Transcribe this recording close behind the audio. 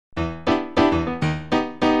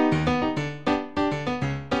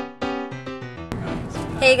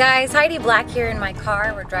Hey guys, Heidi Black here in my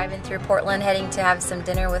car. We're driving through Portland heading to have some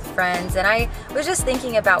dinner with friends, and I was just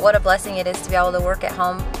thinking about what a blessing it is to be able to work at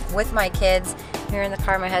home with my kids. Here in the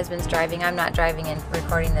car, my husband's driving. I'm not driving and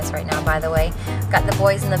recording this right now, by the way. Got the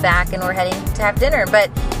boys in the back and we're heading to have dinner.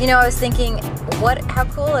 But you know, I was thinking how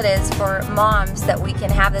cool it is for moms that we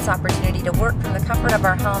can have this opportunity to work from the comfort of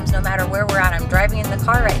our homes no matter where we're at. I'm driving in the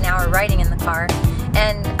car right now or riding in the car,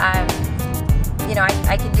 and you know,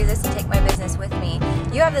 I can do this and take my business with me.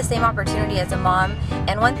 You have the same opportunity as a mom,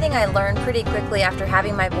 and one thing I learned pretty quickly after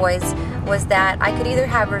having my boys was that I could either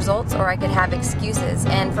have results or I could have excuses.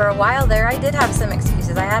 And for a while there, I did have some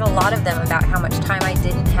excuses. I had a lot of them about how much time I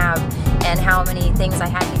didn't have and how many things I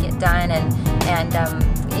had to get done, and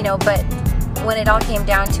you know, but when it all came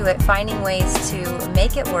down to it, finding ways to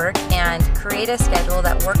make it work and create a schedule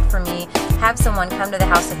that worked for me, have someone come to the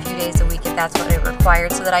house a few days a week if that's what it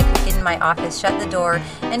required, so that I could get in my office, shut the door,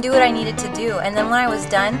 and do what I needed to do. And then when I was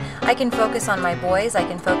done, I can focus on my boys, I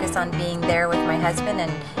can focus on being there with my husband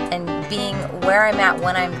and being where I'm at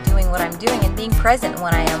when I'm doing what I'm doing, and being present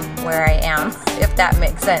when I am where I am, if that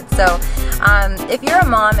makes sense. So if you're a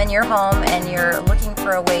mom and you're home and you're looking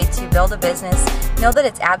for a way to build a business, know that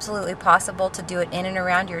it's absolutely possible to do it in and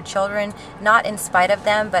around your children, not in spite of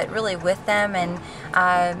them, but really with them. And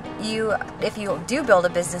if you do build a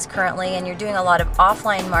business currently and you're doing a lot of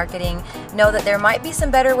offline marketing, know that there might be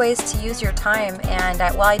some better ways to use your time. And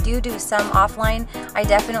while I do some offline, I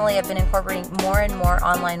definitely have been incorporating more and more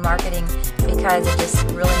online marketing because it just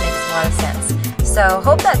really makes a lot of sense. So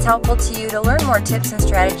hope that's helpful to you. To learn more tips and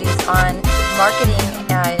strategies on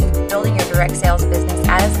marketing and building your direct sales business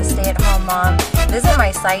as a stay-at-home mom, visit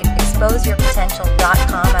my site,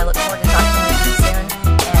 exposeyourpotential.com. I look forward to talking to you.